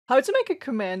How to make a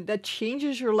command that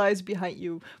changes your lights behind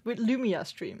you with Lumia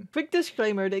Stream. Quick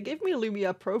disclaimer, they gave me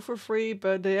Lumia Pro for free,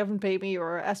 but they haven't paid me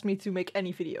or asked me to make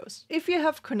any videos. If you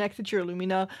have connected your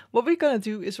Lumina, what we're gonna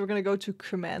do is we're gonna go to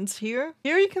commands here.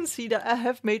 Here you can see that I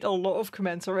have made a lot of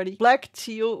commands already. Black,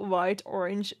 teal, white,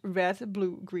 orange, red,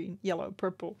 blue, green, yellow,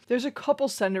 purple. There's a couple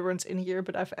standard ones in here,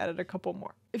 but I've added a couple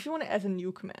more. If you want to add a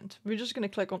new command, we're just gonna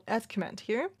click on add command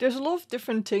here. There's a lot of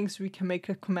different things we can make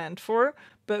a command for,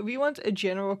 but we want a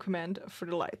general command for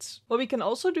the lights. What we can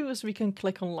also do is we can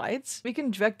click on lights. We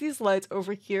can drag these lights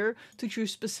over here to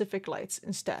choose specific lights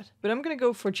instead. But I'm gonna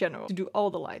go for general to do all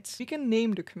the lights. We can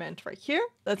name the command right here.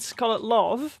 Let's call it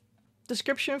love.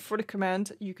 Description for the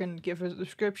command, you can give a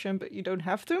description, but you don't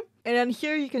have to. And then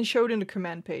here you can show it in the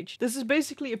command page. This is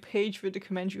basically a page with the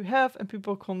commands you have, and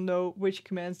people can know which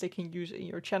commands they can use in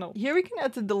your channel. Here we can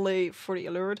add the delay for the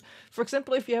alert. For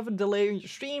example, if you have a delay in your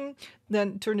stream,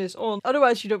 then turn this on.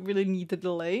 Otherwise, you don't really need the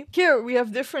delay. Here we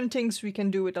have different things we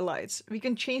can do with the lights. We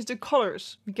can change the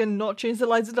colors. We can not change the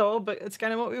lights at all, but it's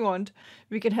kind of what we want.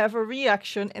 We can have a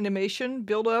reaction, animation,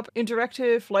 build up,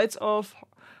 interactive, lights off,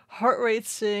 heart rate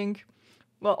sync.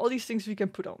 Well, all these things we can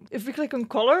put on. If we click on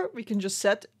color, we can just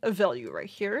set a value right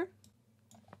here.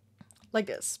 Like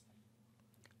this.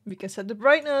 We can set the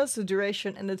brightness, the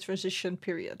duration, and the transition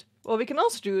period. What we can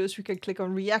also do is we can click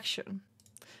on reaction.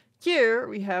 Here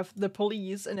we have the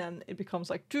police, and then it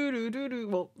becomes like doo-doo-doo-doo.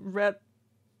 Well, red,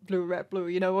 blue,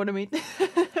 you know what I mean?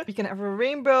 We can have a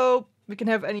rainbow. We can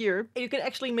have any here. And you can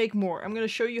actually make more. I'm going to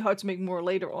show you how to make more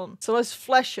later on. So let's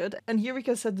flash it. And here we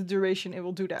can set the duration it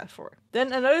will do that for.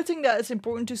 Then another thing that is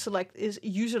important to select is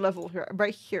user level here,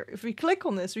 right here. If we click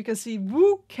on this, we can see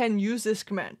who can use this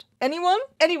command. Anyone?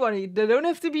 Anybody. They don't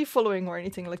have to be following or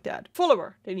anything like that.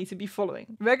 Follower. They need to be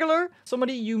following. Regular.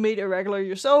 Somebody you made a regular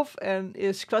yourself and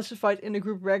is classified in the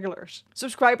group regulars.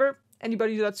 Subscriber.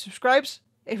 Anybody that subscribes.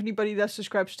 Anybody that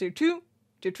subscribes to 2.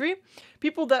 Tier 3.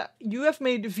 People that you have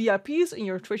made VIPs in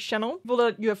your Twitch channel. People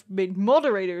that you have made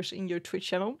moderators in your Twitch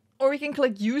channel. Or we can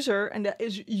click user, and that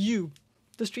is you,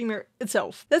 the streamer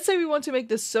itself. Let's say we want to make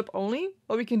this sub only.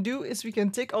 What we can do is we can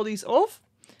tick all these off.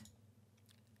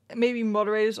 Maybe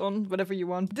moderators on, whatever you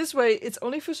want. This way it's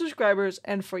only for subscribers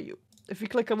and for you. If we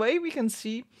click away, we can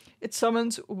see it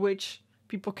summons which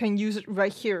people can use it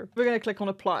right here. We're going to click on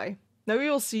apply. Now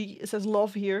we will see it says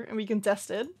love here, and we can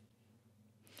test it.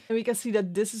 And we can see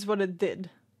that this is what it did.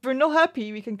 If we're not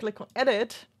happy, we can click on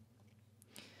edit.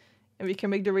 And we can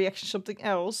make the reaction something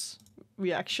else.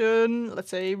 Reaction,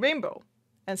 let's say rainbow.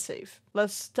 And save.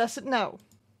 Let's test it now.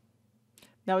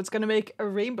 Now it's gonna make a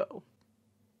rainbow.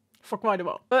 For quite a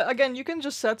while. But again, you can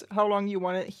just set how long you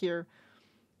want it here.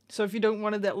 So if you don't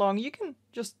want it that long, you can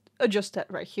just adjust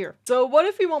that right here. So what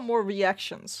if we want more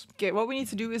reactions? Okay, what we need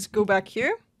to do is go back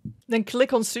here. Then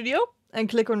click on studio. And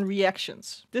click on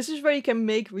reactions. This is where you can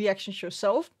make reactions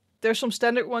yourself. There's some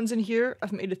standard ones in here.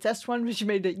 I've made a test one, which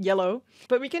made it yellow.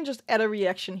 But we can just add a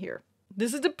reaction here.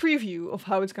 This is the preview of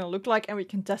how it's going to look like, and we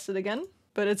can test it again.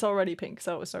 But it's already pink,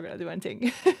 so it's not going to do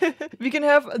anything. We can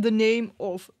have the name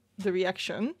of the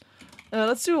reaction.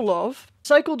 Let's do love.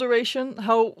 Cycle duration.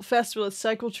 How fast will it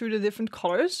cycle through the different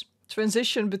colors?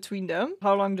 Transition between them.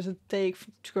 How long does it take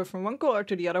to go from one color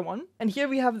to the other one? And here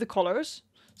we have the colors.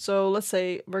 So let's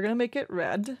say we're going to make it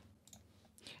red.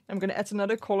 I'm going to add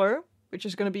another color, which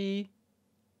is going to be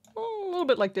a little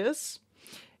bit like this.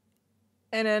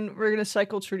 And then we're going to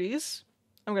cycle through these.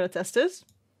 I'm going to test this.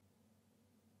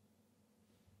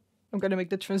 I'm going to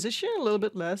make the transition a little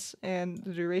bit less and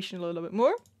the duration a little bit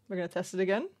more. We're going to test it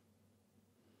again.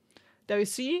 There you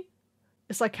see,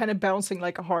 it's like kind of bouncing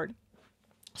like a heart.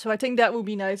 So I think that will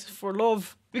be nice for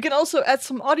love. We can also add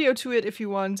some audio to it if you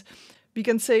want. We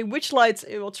can say which lights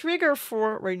it will trigger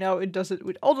for. Right now it does it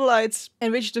with all the lights.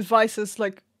 And which devices,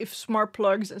 like if smart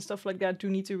plugs and stuff like that, do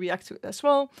need to react to it as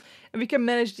well. And we can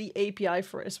manage the API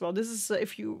for it as well. This is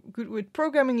if you're good with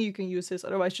programming, you can use this.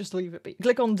 Otherwise, just leave it be.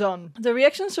 Click on done. The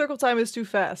reaction circle time is too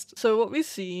fast. So what we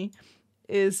see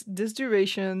is this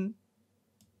duration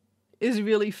is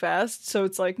really fast. So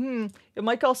it's like, it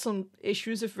might cause some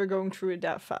issues if we're going through it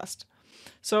that fast.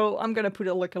 So I'm going to put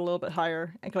it like a little bit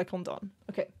higher and click on done.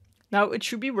 Okay. Now it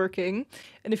should be working.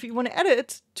 And if you want to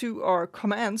edit to our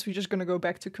commands, we're just going to go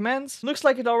back to commands. Looks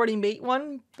like it already made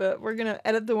one, but we're going to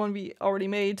edit the one we already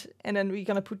made. And then we're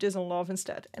going to put this on love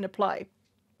instead and apply.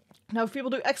 Now if people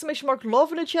do exclamation mark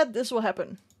love in the chat, this will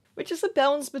happen. Which is a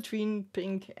balance between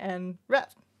pink and red.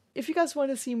 If you guys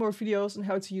want to see more videos on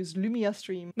how to use Lumia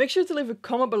Stream, make sure to leave a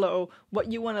comment below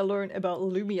what you want to learn about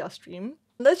Lumia Stream.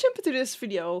 Let's jump into this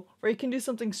video where you can do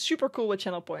something super cool with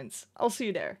channel points. I'll see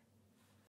you there.